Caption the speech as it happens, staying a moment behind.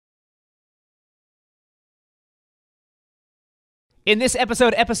In this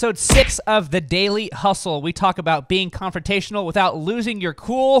episode, episode 6 of The Daily Hustle, we talk about being confrontational without losing your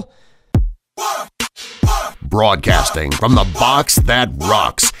cool. Broadcasting from the box that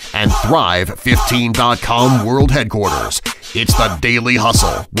rocks and Thrive15.com world headquarters, it's The Daily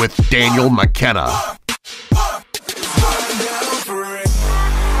Hustle with Daniel McKenna.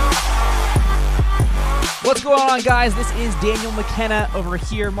 What's going on, guys? This is Daniel McKenna over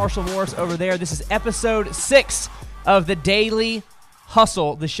here, Marshall Morris over there. This is episode 6 of The Daily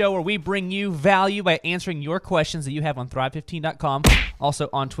Hustle, the show where we bring you value by answering your questions that you have on Thrive15.com, also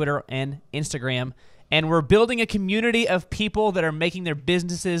on Twitter and Instagram. And we're building a community of people that are making their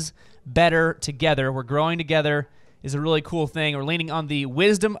businesses better together. We're growing together is a really cool thing. We're leaning on the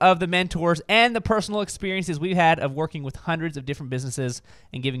wisdom of the mentors and the personal experiences we've had of working with hundreds of different businesses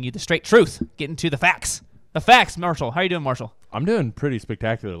and giving you the straight truth, getting to the facts. The facts, Marshall. How are you doing, Marshall? I'm doing pretty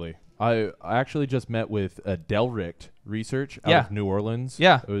spectacularly. I actually just met with Delricht Research out of New Orleans.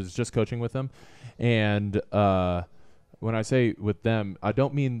 Yeah. I was just coaching with them. And when I say with them, I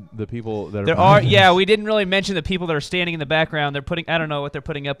don't mean the people that are... Yeah, we didn't really mention the people that are standing in the background. They're putting, I don't know what they're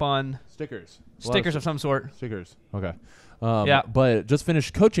putting up on. Stickers. Stickers of some sort. Stickers. Okay. Yeah. But just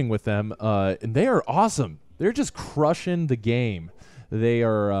finished coaching with them, and they are awesome. They're just crushing the game. They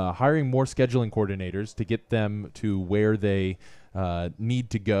are hiring more scheduling coordinators to get them to where they need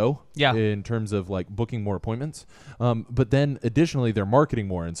to go in terms of like booking more appointments. But then additionally, they're marketing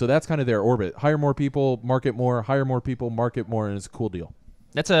more. And so that's kind of their orbit. Hire more people, market more, hire more people, market more, and it's a cool deal.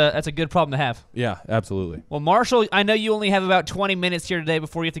 That's a good problem to have. Yeah, absolutely. Well, Marshall, I know you only have about 20 minutes here today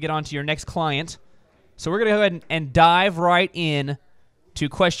before you have to get on to your next client. So we're going to go ahead and dive right in to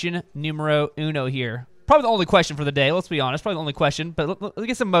question numero uno here. Probably the only question for the day. Let's be honest. Probably the only question. But let's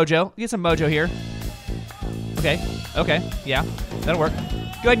get some mojo. Get some mojo here. Okay. Yeah. That'll work. Go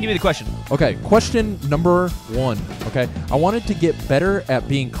ahead and give me the question. Okay. Question number 1. Okay. I wanted to get better at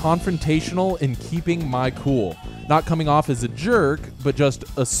being confrontational and keeping my cool. Not coming off as a jerk, but just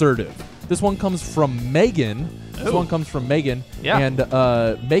assertive. This one comes from Megan. Yeah.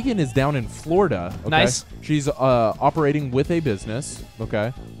 And Megan is down in Florida. Okay? Nice. She's operating with a business,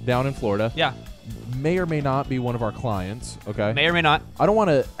 okay, down in Florida. Yeah. May or may not be one of our clients, okay? May or may not. I don't want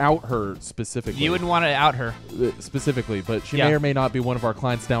to out her specifically. You wouldn't want to out her. Specifically, but she may or may not be one of our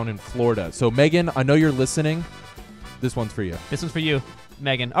clients down in Florida. So, Megan, I know you're listening. This one's for you. This one's for you,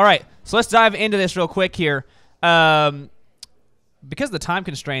 Megan. All right, so let's dive into this real quick here. Because of the time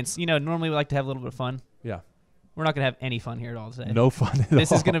constraints, normally we like to have a little bit of fun. Yeah. We're not going to have any fun here at all today. No fun at all.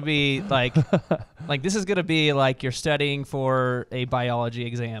 This is going to be like you're studying for a biology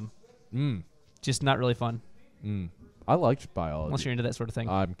exam. Just not really fun. I liked biology. Unless you're into that sort of thing.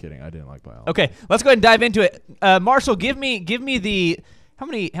 I'm kidding. I didn't like biology. Okay, let's go ahead and dive into it. Marshall, give me the how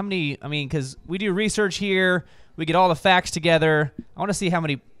many? I mean, because we do research here, we get all the facts together. I want to see how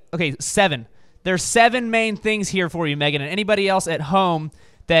many. Okay, 7. There's 7 main things here for you, Megan, and anybody else at home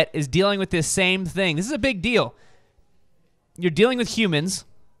that is dealing with this same thing. This is a big deal. You're dealing with humans,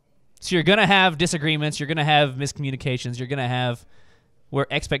 so you're gonna have disagreements. You're gonna have miscommunications. You're gonna have where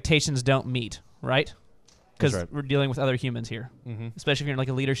expectations don't meet, right? Because we're dealing with other humans here, especially if you're in like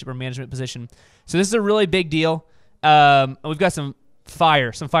a leadership or management position. So this is a really big deal. We've got some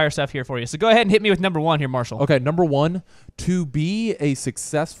fire stuff here for you. So go ahead and hit me with number 1 here, Marshall. Okay, number 1, to be a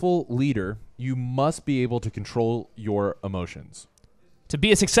successful leader, you must be able to control your emotions. To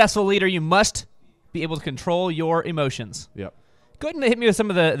be a successful leader, you must be able to control your emotions. Yep. Go ahead and hit me with some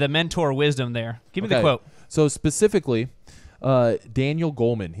of the mentor wisdom there. Give me the quote. So specifically, Daniel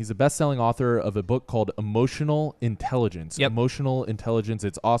Goleman, he's a best-selling author of a book called Emotional Intelligence. Yep. Emotional Intelligence.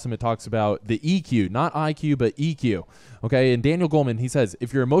 It's awesome. It talks about the EQ, not IQ, but EQ. Okay, and Daniel Goleman, he says,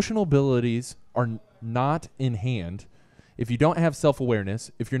 if your emotional abilities are not in hand, if you don't have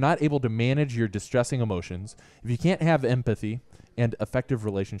self-awareness, if you're not able to manage your distressing emotions, if you can't have empathy and effective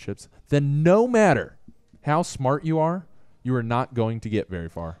relationships, then no matter how smart you are not going to get very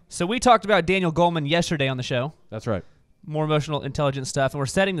far. So we talked about Daniel Goleman yesterday on the show. That's right. More emotional intelligence stuff, and we're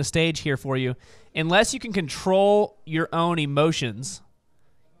setting the stage here for you. Unless you can control your own emotions,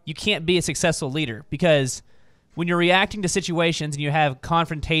 you can't be a successful leader, because when you're reacting to situations and you have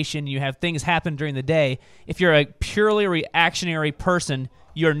confrontation, you have things happen during the day, if you're a purely reactionary person,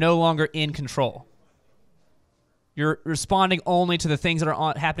 you're no longer in control. You're responding only to the things that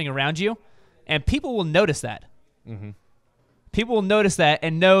are happening around you, and people will notice that. People will notice that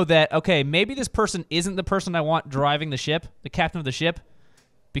and know that, okay, maybe this person isn't the person I want driving the ship, the captain of the ship,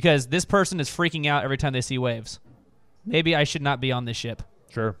 because this person is freaking out every time they see waves. Maybe I should not be on this ship.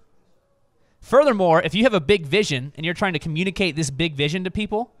 Sure. Furthermore, if you have a big vision and you're trying to communicate this big vision to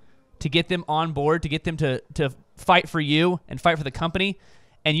people to get them on board, to get them to fight for you and fight for the company,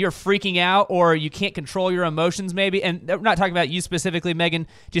 and you're freaking out or you can't control your emotions maybe, and I'm not talking about you specifically, Megan,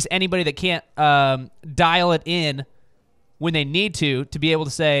 just anybody that can't dial it in when they need to be able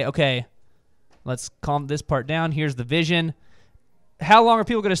to say, okay, let's calm this part down. Here's the vision. How long are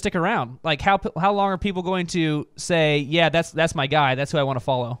people going to stick around? Like how long are people going to say, yeah, that's my guy. That's who I want to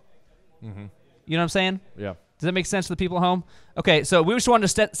follow. Mm-hmm. You know what I'm saying? Yeah. Does that make sense to the people at home? Okay, so we just wanted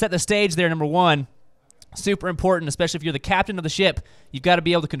to set the stage there, number one. Super important, especially if you're the captain of the ship. You've got to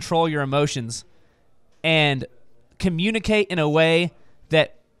be able to control your emotions and communicate in a way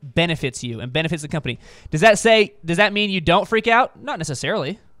that benefits you and benefits the company. Does that mean you don't freak out? Not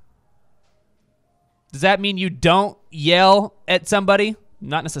necessarily. Does that mean you don't yell at somebody?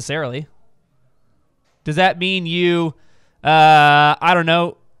 Not necessarily. Does that mean you, I don't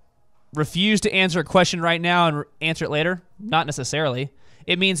know, refuse to answer a question right now and answer it later? Not necessarily.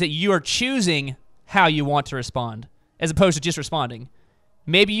 It means that you are choosing how you want to respond as opposed to just responding.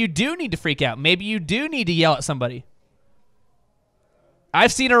 Maybe you do need to freak out. Maybe you do need to yell at somebody.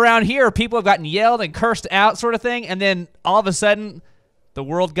 I've seen around here people have gotten yelled and cursed out sort of thing, and then all of a sudden the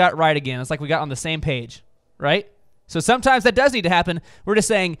world got right again. It's like we got on the same page, right? So sometimes that does need to happen. We're just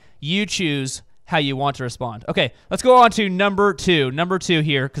saying you choose how you want to respond. Okay, let's go on to number two. Number two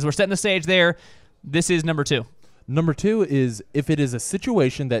here, because we're setting the stage there. This is number two. Number two is if it is a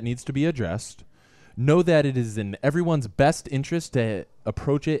situation that needs to be addressed, know that it is in everyone's best interest to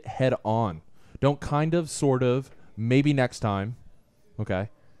approach it head on. Don't kind of, sort of, maybe next time. Okay?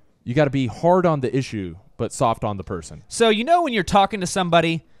 You got to be hard on the issue, but soft on the person. So when you're talking to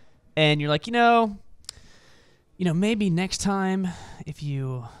somebody and you're like, maybe next time if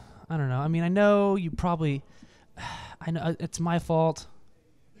you, I don't know. I mean, I know you probably, I know it's my fault,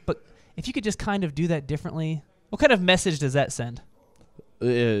 but if you could just kind of do that differently, what kind of message does that send?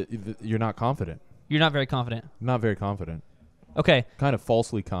 You're not confident. You're not very confident. Not very confident. Okay. Kind of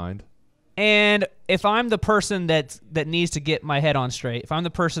falsely kind. And if I'm the person that needs to get my head on straight, if I'm the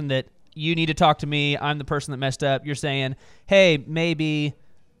person that you need to talk to me, I'm the person that messed up, you're saying, hey, maybe,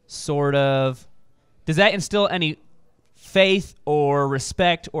 sort of. Does that instill any faith or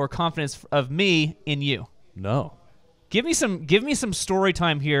respect or confidence of me in you? No. Give me some story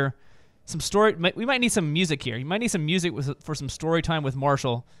time here. We might need some music here. You might need some music for some story time with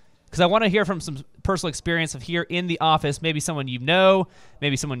Marshall, because I want to hear from some personal experience of here in the office, maybe someone you know,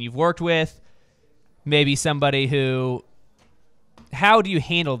 maybe someone you've worked with, maybe somebody who, how do you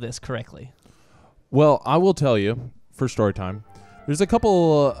handle this correctly? Well, I will tell you, for story time, there's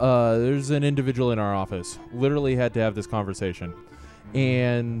an individual in our office, literally had to have this conversation.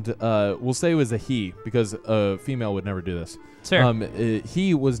 And we'll say it was a he, because a female would never do this. Sure.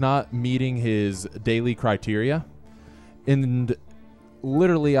 He was not meeting his daily criteria. And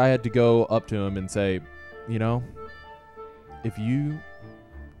literally I had to go up to him and say, if you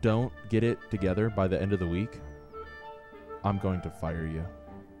don't get it together by the end of the week, I'm going to fire you.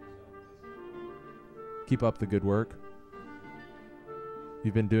 Keep up the good work.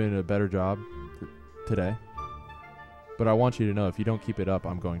 You've been doing a better job today. But I want you to know, if you don't keep it up,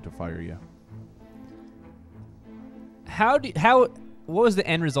 I'm going to fire you. What was the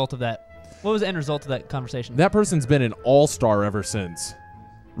end result of that? What was the end result of that conversation? That person's been an all-star ever since.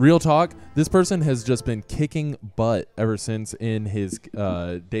 Real talk, this person has just been kicking butt ever since in his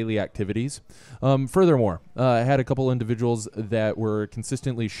daily activities. Furthermore, I had a couple individuals that were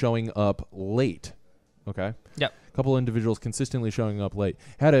consistently showing up late. Okay? Yep. A couple individuals consistently showing up late.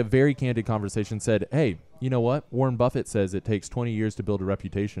 Had a very candid conversation, said, hey, you know what? Warren Buffett says it takes 20 years to build a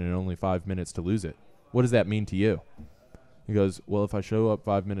reputation and only 5 minutes to lose it. What does that mean to you? He goes, well, if I show up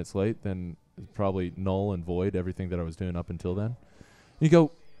 5 minutes late, then it's probably null and void everything that I was doing up until then. You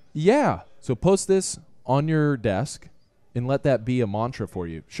go, yeah. So post this on your desk and let that be a mantra for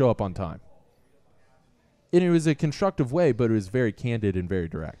you. Show up on time. And it was a constructive way, but it was very candid and very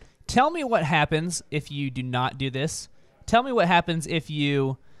direct. Tell me what happens if you do not do this. Tell me what happens if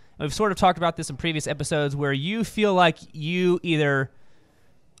you, we've sort of talked about this in previous episodes, where you feel like you either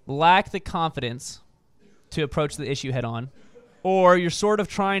lack the confidence to approach the issue head on, or you're sort of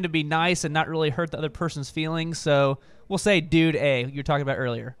trying to be nice and not really hurt the other person's feelings. So we'll say dude A, you're talking about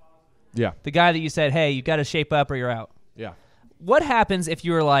earlier. Yeah. The guy that you said, hey, you got to shape up or you're out. Yeah. What happens if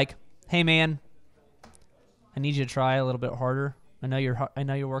you were like, hey, man, I need you to try a little bit harder. I know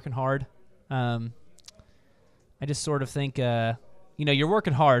you're working hard. I just sort of think, you're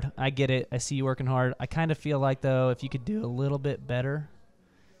working hard. I get it. I see you working hard. I kind of feel like, though, if you could do a little bit better,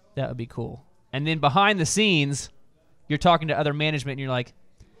 that would be cool. And then behind the scenes, you're talking to other management, and you're like,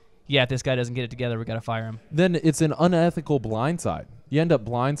 yeah, if this guy doesn't get it together, we got to fire him. Then it's an unethical blindside. You end up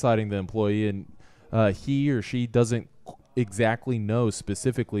blindsiding the employee, and he or she doesn't exactly know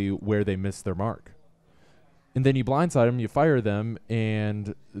specifically where they missed their mark. And then you blindside them, you fire them,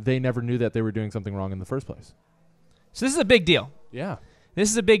 and they never knew that they were doing something wrong in the first place. So this is a big deal. Yeah. This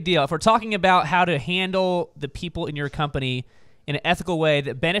is a big deal. If we're talking about how to handle the people in your company in an ethical way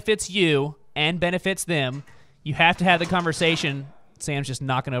that benefits you and benefits them, you have to have the conversation. Sam's just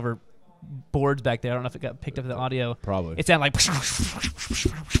knocking over boards back there. I don't know if it got picked up in the audio. Probably. It sounded like...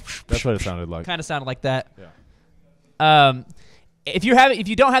 That's what it sounded like. Kind of sounded like that. Yeah. If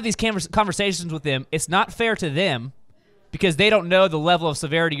you don't have these conversations with them, it's not fair to them because they don't know the level of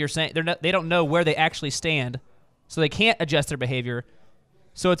severity you're saying. They don't know where they actually stand, so they can't adjust their behavior.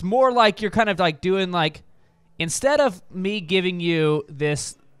 So it's more like you're kind of like doing like, instead of me giving you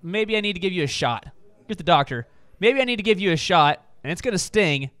this, maybe I need to give you a shot. Here's the doctor. Maybe I need to give you a shot, and it's going to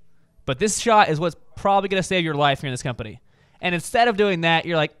sting, but this shot is what's probably going to save your life here in this company. And instead of doing that,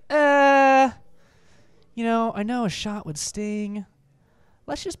 you're like, I know a shot would sting.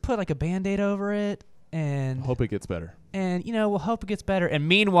 Let's just put like a Band-Aid over it and Hope it gets better. And, we'll hope it gets better. And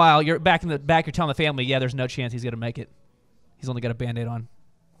meanwhile, you're back in the back, you're telling the family, yeah, there's no chance he's going to make it. He's only got a Band-Aid on.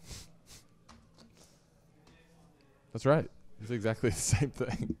 That's right. It's exactly the same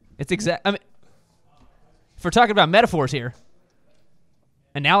thing. I mean, if we're talking about metaphors here,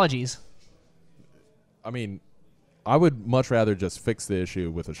 analogies. I mean, I would much rather just fix the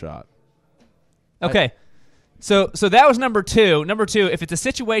issue with a shot. Okay. So that was number two. Number two, if it's a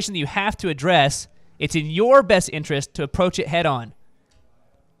situation that you have to address, it's in your best interest to approach it head on.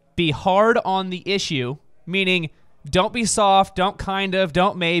 Be hard on the issue, meaning don't be soft, don't kind of,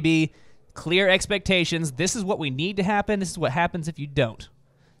 don't maybe. Clear expectations. This is what we need to happen. This is what happens if you don't.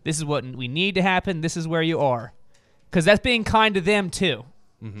 This is what we need to happen. This is where you are. Because that's being kind to them too.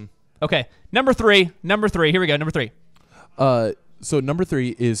 Mm-hmm. Okay. Number three. Here we go. Number three. So number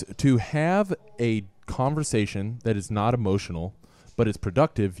 3 is to have a conversation that is not emotional, but is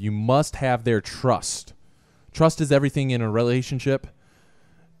productive. You must have their trust. Trust is everything in a relationship.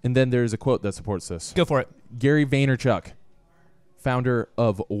 And then there's a quote that supports this. Go for it. Gary Vaynerchuk, founder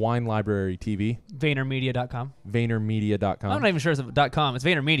of Wine Library TV. VaynerMedia.com. VaynerMedia.com. I'm not even sure it's a .com. It's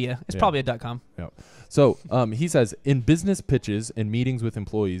VaynerMedia. It's probably a .com. Yeah. So he says, in business pitches and meetings with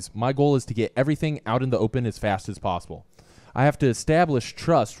employees, my goal is to get everything out in the open as fast as possible. I have to establish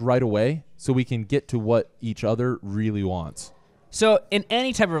trust right away so we can get to what each other really wants. So in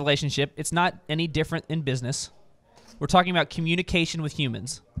any type of relationship, it's not any different in business. We're talking about communication with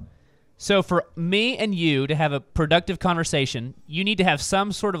humans. So for me and you to have a productive conversation, you need to have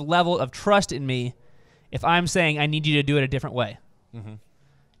some sort of level of trust in me if I'm saying I need you to do it a different way. Mm-hmm.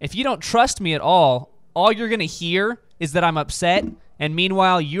 If you don't trust me at all you're going to hear is that I'm upset, and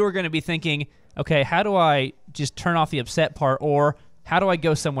meanwhile you're going to be thinking, okay, how do I just turn off the upset part, or how do I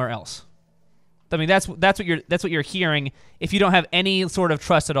go somewhere else? I mean, that's what you're hearing if you don't have any sort of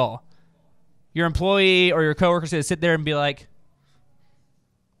trust at all. Your employee or your coworker is going to sit there and be like,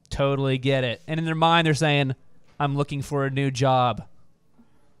 totally get it. And in their mind, they're saying, I'm looking for a new job.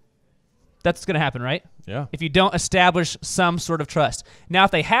 That's what's going to happen, right? Yeah. If you don't establish some sort of trust. Now,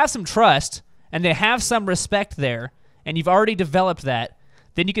 if they have some trust and they have some respect there, and you've already developed that,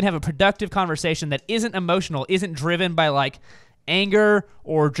 then you can have a productive conversation that isn't emotional, isn't driven by like anger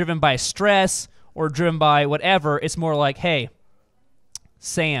or driven by stress or driven by whatever. It's more like, hey,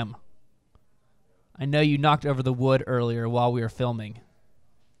 Sam, I know you knocked over the wood earlier while we were filming.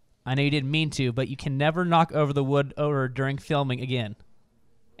 I know you didn't mean to, but you can never knock over the wood over during filming again.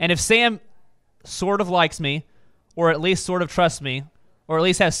 And if Sam sort of likes me, or at least sort of trusts me, or at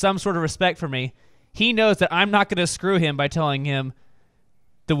least has some sort of respect for me, he knows that I'm not going to screw him by telling him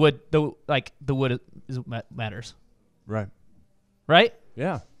the wood matters. Right. Right?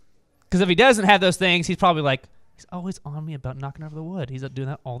 Yeah. Because if he doesn't have those things, he's probably like, he's always on me about knocking over the wood. He's doing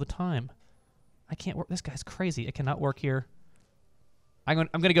that all the time. I can't work. This guy's crazy. I cannot work here. I'm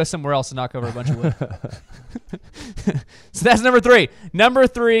going to go somewhere else and knock over a bunch of wood. So that's number 3. Number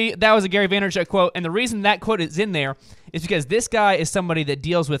 3, that was a Gary Vaynerchuk quote. And the reason that quote is in there is because this guy is somebody that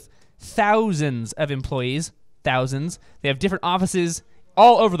deals with thousands of employees. Thousands. They have different offices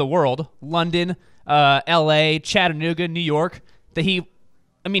all over the world. London, L.A., Chattanooga, New York. He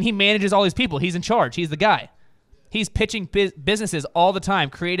manages all these people. He's in charge. He's the guy. He's pitching businesses all the time,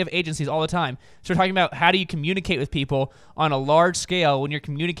 creative agencies all the time. So we're talking about how do you communicate with people on a large scale when you're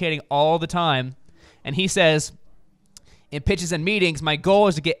communicating all the time. And he says, in pitches and meetings, my goal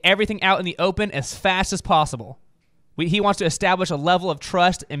is to get everything out in the open as fast as possible. He wants to establish a level of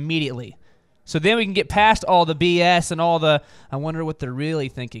trust immediately. So then we can get past all the BS and all the, I wonder what they're really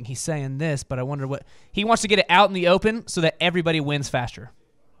thinking. He's saying this, but I wonder what. He wants to get it out in the open so that everybody wins faster.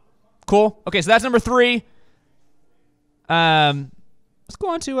 Cool. Okay, so that's number 3. Let's go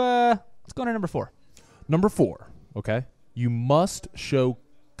on to number 4. Number 4, okay? You must show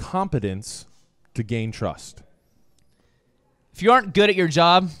competence to gain trust. If you aren't good at your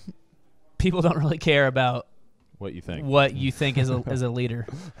job, people don't really care about what you think. What you think as a leader.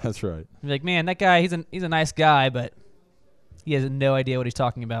 That's right. You're like, man, that guy, he's a nice guy, but he has no idea what he's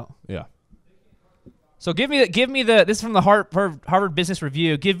talking about. Yeah. So give me the this is from the Harvard Business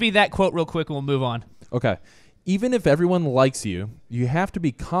Review. Give me that quote real quick and we'll move on. Okay. Even if everyone likes you, you have to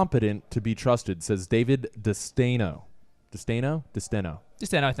be competent to be trusted, says David Desteno. Desteno,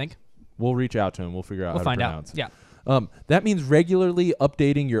 I think. We'll reach out to him. We'll figure out how to pronounce. Yeah. That means regularly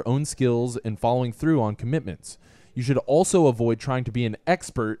updating your own skills and following through on commitments. You should also avoid trying to be an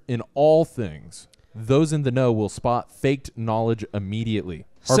expert in all things. Those in the know will spot faked knowledge immediately.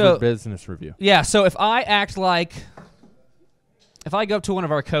 Harvard Business Review. Yeah, so if I go up to one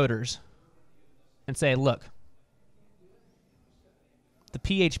of our coders and say, look, the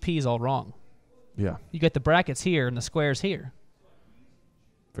PHP is all wrong. Yeah. You get the brackets here and the squares here.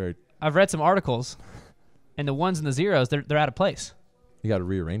 I've read some articles, and the ones and the zeros, they're out of place. You got to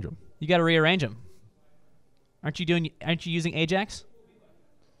rearrange them. Aren't you using Ajax?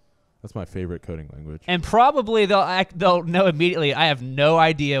 That's my favorite coding language. And probably they'll know immediately, I have no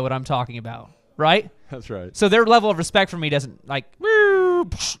idea what I'm talking about, right? That's right. So their level of respect for me doesn't right?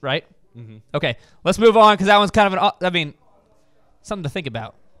 Mm-hmm. Okay, let's move on because that one's kind of something to think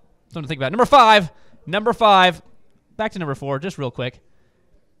about. Number five. Back to number 4, just real quick.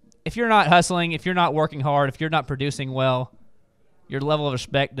 If you're not hustling, if you're not working hard, if you're not producing well, your level of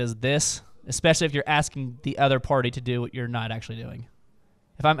respect does this, especially if you're asking the other party to do what you're not actually doing.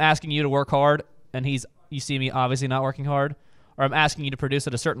 If I'm asking you to work hard and you see me obviously not working hard, or I'm asking you to produce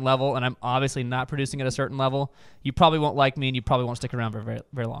at a certain level and I'm obviously not producing at a certain level, you probably won't like me and you probably won't stick around for very,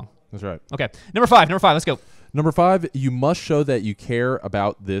 very long. That's right. Okay, number 5, let's go. Number 5, you must show that you care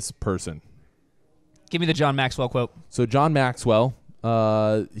about this person. Give me the John Maxwell quote. So John Maxwell,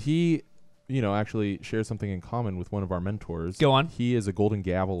 he, actually shares something in common with one of our mentors. Go on. He is a Golden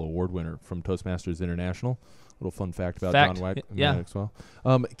Gavel Award winner from Toastmasters International. Little fun fact about John Maxwell.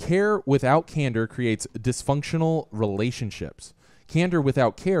 Care without candor creates dysfunctional relationships. Candor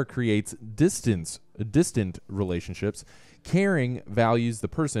without care creates distant relationships. Caring values the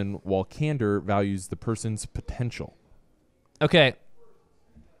person, while candor values the person's potential. Okay.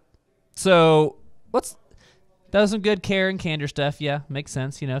 So that was some good care and candor stuff. Yeah, makes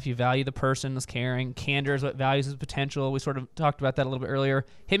sense. If you value the person as caring, candor is what values his potential. We sort of talked about that a little bit earlier.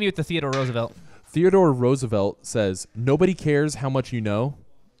 Hit me with the Theodore Roosevelt. Theodore Roosevelt says, nobody cares how much you know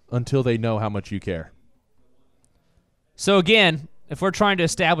until they know how much you care. So again, if we're trying to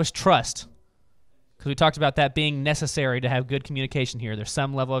establish trust, because we talked about that being necessary to have good communication here, there's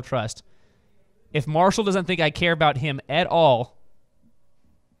some level of trust. If Marshall doesn't think I care about him at all,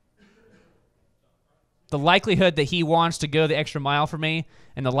 the likelihood that he wants to go the extra mile for me,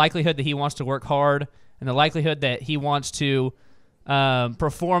 and the likelihood that he wants to work hard, and the likelihood that he wants to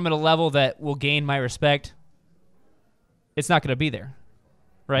perform at a level that will gain my respect, it's not going to be there,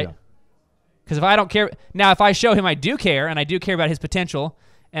 right? Because if I don't care, now if I show him I do care, and I do care about his potential,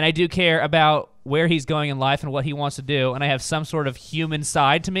 and I do care about where he's going in life and what he wants to do, and I have some sort of human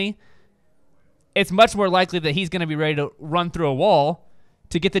side to me, it's much more likely that he's going to be ready to run through a wall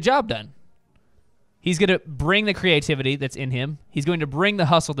to get the job done. He's going to bring the creativity that's in him. He's going to bring the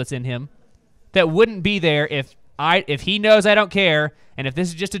hustle that's in him that wouldn't be there if he knows I don't care, and if this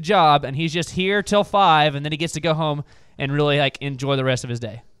is just a job and he's just here till 5 and then he gets to go home and really enjoy the rest of his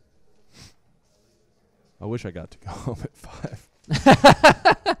day. I wish I got to go home at 5.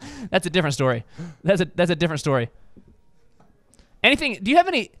 That's a different story. That's a different story. Do you have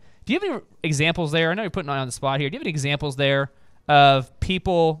any examples there? I know you're putting on the spot here. Do you have any examples there of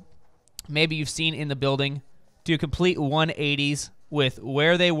people maybe you've seen in the building do complete 180s with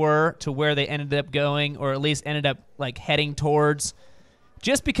where they were to where they ended up going, or at least ended up heading towards,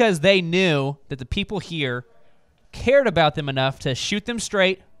 just because they knew that the people here cared about them enough to shoot them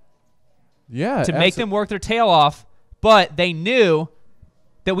straight, to make them work their tail off, but they knew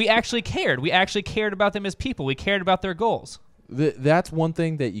that we actually cared. We actually cared about them as people. We cared about their goals. That's one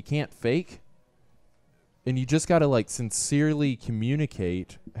thing that you can't fake, and you just got to sincerely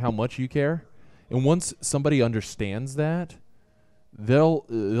communicate how much you care. And once somebody understands that,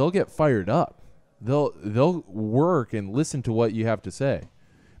 they'll get fired up. They'll work and listen to what you have to say,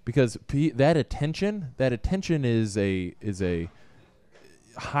 because that attention is a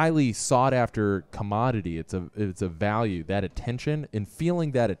highly sought after commodity. It's a value. That attention, and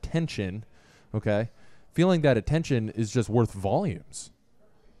feeling that attention, feeling that attention is just worth volumes.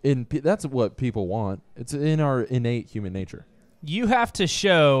 That's what people want. It's in our innate human nature. You have to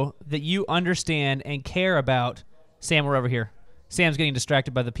show that you understand and care about. Sam, we're over here. Sam's getting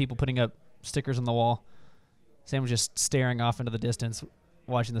distracted by the people putting up stickers on the wall. Sam was just staring off into the distance,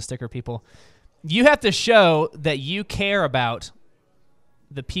 watching the sticker people. You have to show that you care about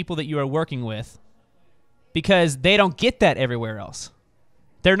the people that you are working with, because they don't get that everywhere else.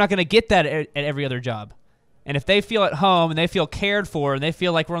 They're not going to get that at every other job. And if they feel at home and they feel cared for and they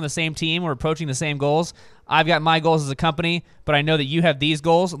feel like we're on the same team, we're approaching the same goals, I've got my goals as a company, but I know that you have these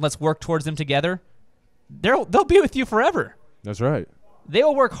goals, and let's work towards them together, they'll be with you forever. That's right. They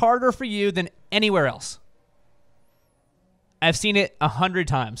will work harder for you than anywhere else. I've seen it 100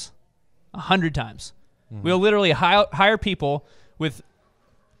 times. 100 times. Mm-hmm. We'll literally hire people with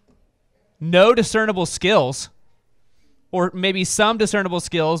no discernible skills, or maybe some discernible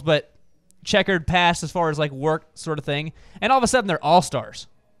skills, but checkered past as far as like work sort of thing, and all of a sudden they're all-stars.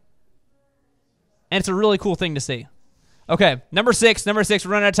 And it's a really cool thing to see. Okay, number six, we're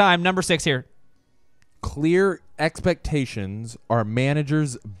running out of time. Number 6 here. Clear expectations are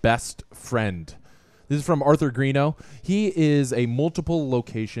manager's best friend. This is from Arthur Greeno. He is a multiple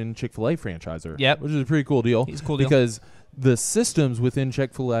location Chick-fil-A franchisor. Yep. Which is a pretty cool deal. He's a cool deal. Because the systems within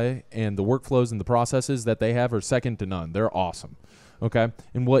Chick-fil-A and the workflows and the processes that they have are second to none. They're awesome. Okay?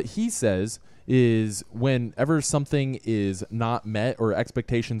 And what he says is whenever something is not met or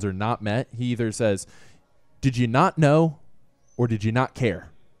expectations are not met, he either says, did you not know or did you not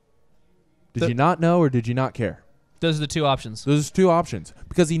care? Did you not know or did you not care? Those are the two options. Those are two options.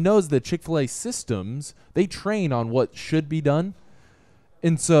 Because he knows that Chick-fil-A systems, they train on what should be done.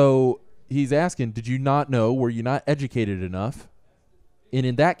 And so he's asking, did you not know? Were you not educated enough? And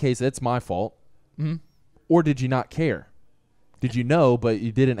in that case, that's my fault. Mm-hmm. Or did you not care? Did you know, but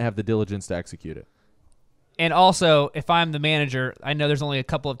you didn't have the diligence to execute it? And also, if I'm the manager, I know there's only a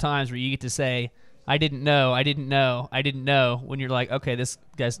couple of times where you get to say, I didn't know, when you're like, okay, this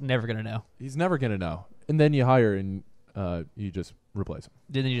guy's never going to know. He's never going to know. And then you hire and you just replace him.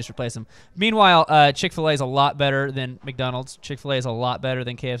 Then you just replace him. Meanwhile, Chick-fil-A is a lot better than McDonald's. Chick-fil-A is a lot better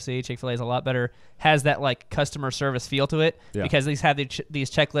than KFC. Chick-fil-A is a lot better, has that like customer service feel to it, because these have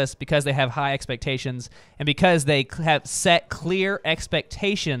these checklists, because they have high expectations, and because they have set clear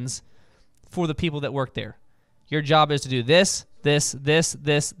expectations for the people that work there. Your job is to do this,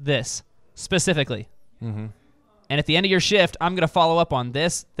 specifically. Mm-hmm. And at the end of your shift, I'm going to follow up on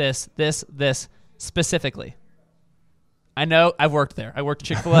this, specifically. I know. I've worked there. I worked at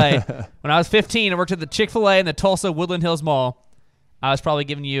Chick-fil-A. When I was 15, I worked at the Chick-fil-A in the Tulsa Woodland Hills Mall. I was probably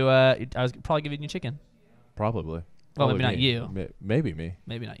giving you chicken. Probably. Well, maybe not you. Maybe me.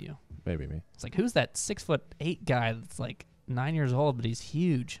 Maybe not you. Maybe me. It's like, who's that 6'8" guy that's like 9 years old, but he's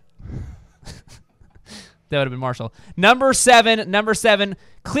huge? That would have been Marshall. Number seven,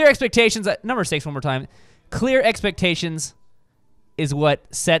 clear expectations. Number 6, one more time. Clear expectations is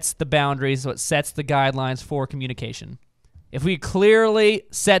what sets the boundaries, what sets the guidelines for communication. If we clearly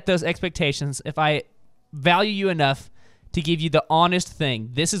set those expectations, if I value you enough to give you the honest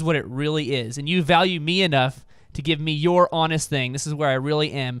thing, this is what it really is, and you value me enough to give me your honest thing, this is where I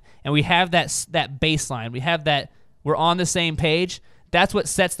really am, and we have that baseline, we have that, we're on the same page, that's what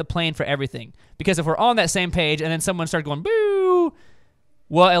sets the plane for everything. Because if we're on that same page and then someone started going, boo,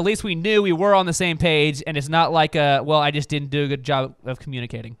 well, at least we knew we were on the same page, and it's not like, I just didn't do a good job of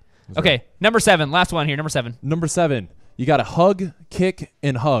communicating. That's okay, right. Number 7, last one here, number 7. Number 7, you got to hug, kick,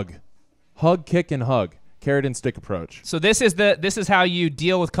 and hug. Hug, kick, and hug. Carrot and stick approach. So this is how you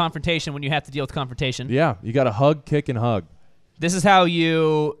deal with confrontation when you have to deal with confrontation. Yeah, you got to hug, kick, and hug. This is how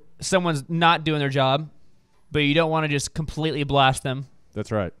someone's not doing their job, but you don't want to just completely blast them.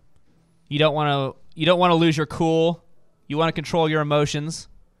 That's right. You don't want to lose your cool. You want to control your emotions.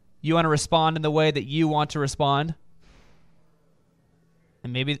 You want to respond in the way that you want to respond.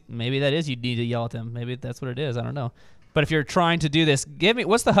 And maybe that is you need to yell at them. Maybe that's what it is. I don't know. But if you're trying to do this,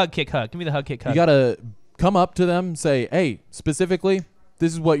 what's the hug, kick, hug? Give me the hug, kick, hug. You got to come up to them, say, hey, specifically,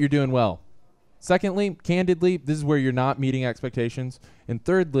 this is what you're doing well. Secondly, candidly, this is where you're not meeting expectations. And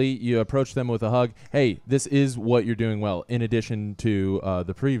thirdly, you approach them with a hug. Hey, this is what you're doing well, in addition to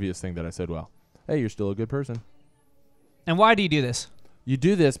the previous thing that I said well. Hey, you're still a good person. And why do you do this? You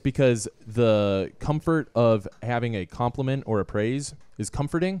do this because the comfort of having a compliment or a praise is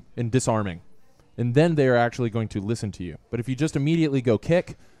comforting and disarming. And then they're actually going to listen to you. But if you just immediately go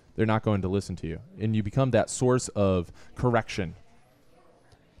kick, they're not going to listen to you. And you become that source of correction.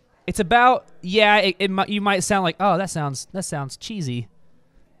 It's about, you might sound like, oh, that sounds cheesy.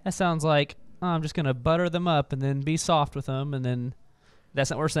 That sounds like, oh, I'm just going to butter them up and then be soft with them. And then that's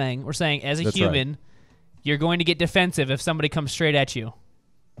not what we're saying. We're saying as a human, right, you're going to get defensive if somebody comes straight at you.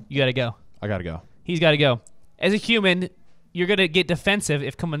 You got to go. I got to go. He's got to go. As a human, you're going to get defensive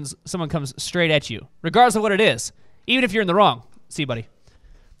if someone comes straight at you, regardless of what it is. Even if you're in the wrong. See, buddy.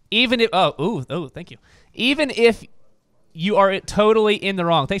 Even if, thank you. Even if you are totally in the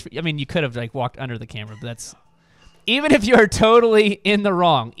wrong. You could have like walked under the camera, but that's, even if you're totally in the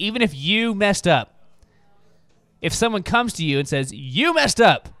wrong, even if you messed up, if someone comes to you and says, you messed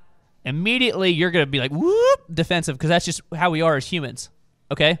up, immediately you're going to be like, whoop, defensive, because that's just how we are as humans,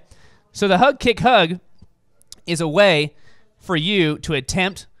 okay? So the hug, kick, hug is a way for you to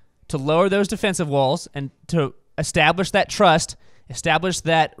attempt to lower those defensive walls and to establish that trust, establish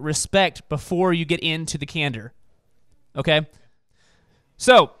that respect before you get into the candor, okay?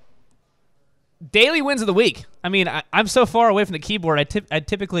 So, daily wins of the week. I mean, I'm so far away from the keyboard, I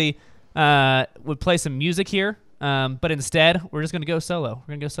typically would play some music here. But instead, we're just going to go solo. We're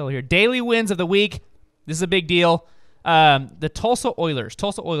going to go solo here. Daily wins of the week. This is a big deal. The Tulsa Oilers.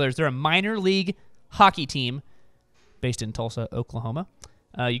 Tulsa Oilers, they're a minor league hockey team based in Tulsa, Oklahoma.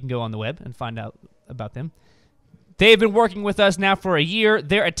 You can go on the web and find out about them. They've been working with us now for a year.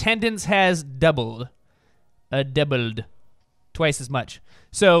 Their attendance has doubled. Doubled. Twice as much.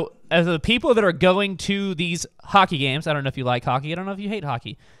 So, as the people that are going to these hockey games, I don't know if you like hockey. I don't know if you hate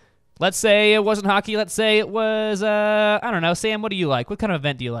hockey. Let's say it wasn't hockey. Let's say it was, I don't know. Sam, what do you like? What kind of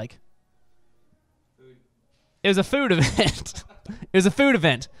event do you like? Food. It was a food event. It was a food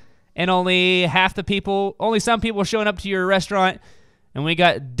event. And only some people were showing up to your restaurant, and we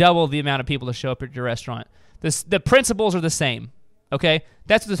got double the amount of people to show up at your restaurant. The principles are the same, okay?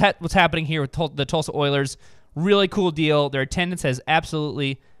 That's what's happening here with the Tulsa Oilers. Really cool deal. Their attendance has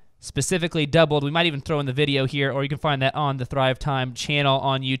absolutely specifically doubled. We might even throw in the video here, or you can find that on the Thrive Time channel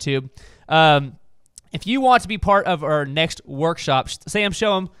on YouTube. If you want to be part of our next workshop, Sam,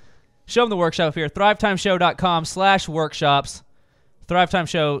 show them the workshop here. ThriveTimeshow.com/workshops.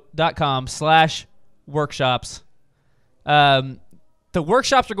 ThriveTimeshow.com/workshops. The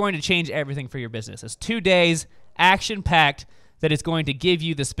workshops are going to change everything for your business. It's 2 days, action-packed, that is going to give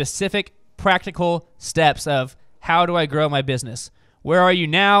you the specific, practical steps of how do I grow my business. Where are you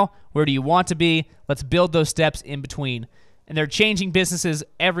now? Where do you want to be? Let's build those steps in between. And they're changing businesses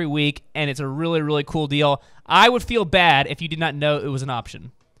every week, and it's a really, really cool deal. I would feel bad if you did not know it was an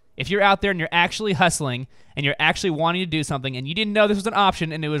option. If you're out there and you're actually hustling and you're actually wanting to do something and you didn't know this was an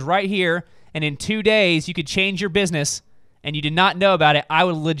option and it was right here and in 2 days you could change your business and you did not know about it, I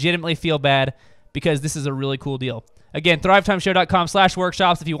would legitimately feel bad because this is a really cool deal. Again,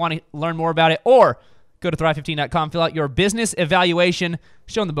 ThriveTimeshow.com/workshops if you want to learn more about it, or go to Thrive15.com, fill out your business evaluation.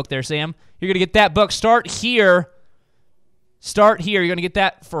 Show them the book there, Sam. You're going to get that book. Start here. You're going to get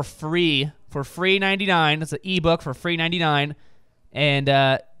that for free. For free $99. It's an ebook for free $99. And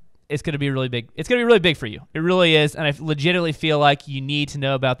it's going to be really big. It's going to be really big for you. It really is. And I legitimately feel like you need to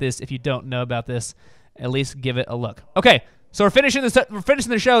know about this. If you don't know about this, at least give it a look. Okay, so we're finishing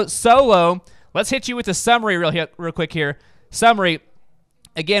the show solo. Let's hit you with a summary real quick here. Summary.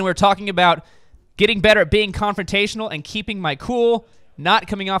 Again, we're talking about getting better at being confrontational and keeping my cool, not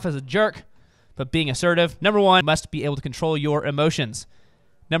coming off as a jerk, but being assertive. Number one, you must be able to control your emotions.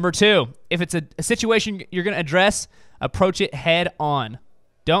 Number two, if it's a situation you're going to address, approach it head on.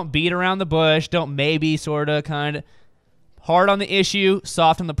 Don't beat around the bush. Don't maybe, sort of, kind of. Hard on the issue,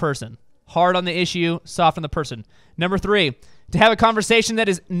 soft on the person. Hard on the issue, soft on the person. Number three, to have a conversation that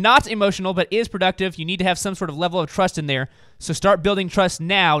is not emotional but is productive, you need to have some sort of level of trust in there. So start building trust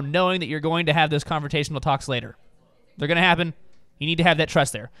now, knowing that you're going to have those conversational talks later. They're going to happen. You need to have that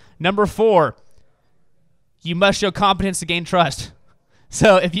trust there. Number four, you must show competence to gain trust.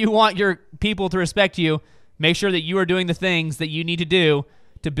 So if you want your people to respect you, make sure that you are doing the things that you need to do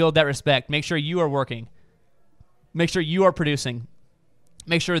to build that respect. Make sure you are working. Make sure you are producing.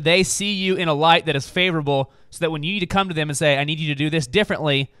 Make sure they see you in a light that is favorable so that when you need to come to them and say, I need you to do this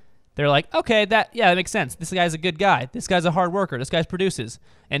differently, they're like, okay, that makes sense. This guy's a good guy. This guy's a hard worker. This guy produces.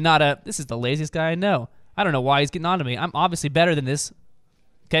 And not this is the laziest guy I know. I don't know why he's getting on to me. I'm obviously better than this.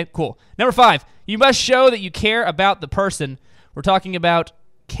 Okay, cool. Number five, you must show that you care about the person. We're talking about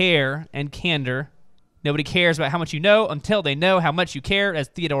care and candor. Nobody cares about how much you know until they know how much you care, as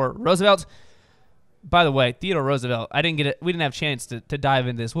Theodore Roosevelt. By the way, Theodore Roosevelt, we didn't have a chance to dive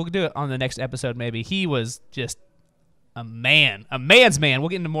into this. We'll do it on the next episode maybe. He was just a man's man. We'll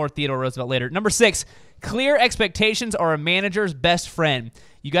get into more Theodore Roosevelt later. Number six, clear expectations are a manager's best friend.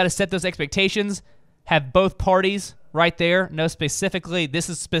 You got to set those expectations, have both parties right there, know specifically, this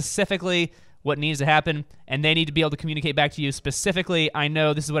is specifically what needs to happen, and they need to be able to communicate back to you specifically, I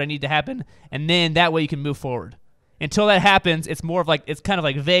know this is what I need to happen, and then that way you can move forward. Until that happens, it's more of like, it's kind of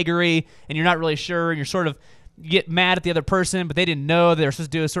like vagary, and you're not really sure, and you're sort of You get mad at the other person, but they didn't know they were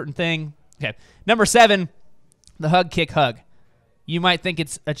supposed to do a certain thing. Okay. Number 7, the hug, kick, hug. You might think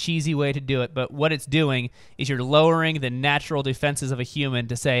it's a cheesy way to do it, but what it's doing is you're lowering the natural defenses of a human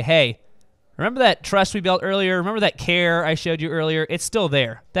to say, hey, remember that trust we built earlier? Remember that care I showed you earlier? It's still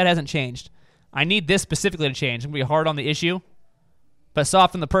there. That hasn't changed. I need this specifically to change. I'm going to be hard on the issue, but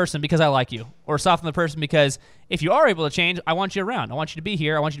soften the person because I like you. Or soften the person because if you are able to change, I want you around. I want you to be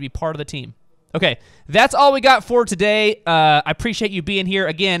here. I want you to be part of the team. Okay, that's all we got for today. I appreciate you being here.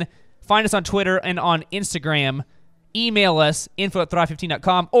 Again, find us on Twitter and on Instagram. Email us,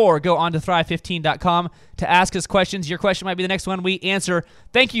 info@thrive15.com, or go on to thrive15.com to ask us questions. Your question might be the next one we answer.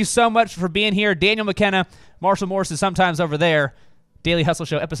 Thank you so much for being here. Daniel McKenna, Marshall Morris is sometimes over there. Daily Hustle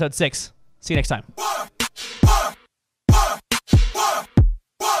Show, Episode 6. See you next time.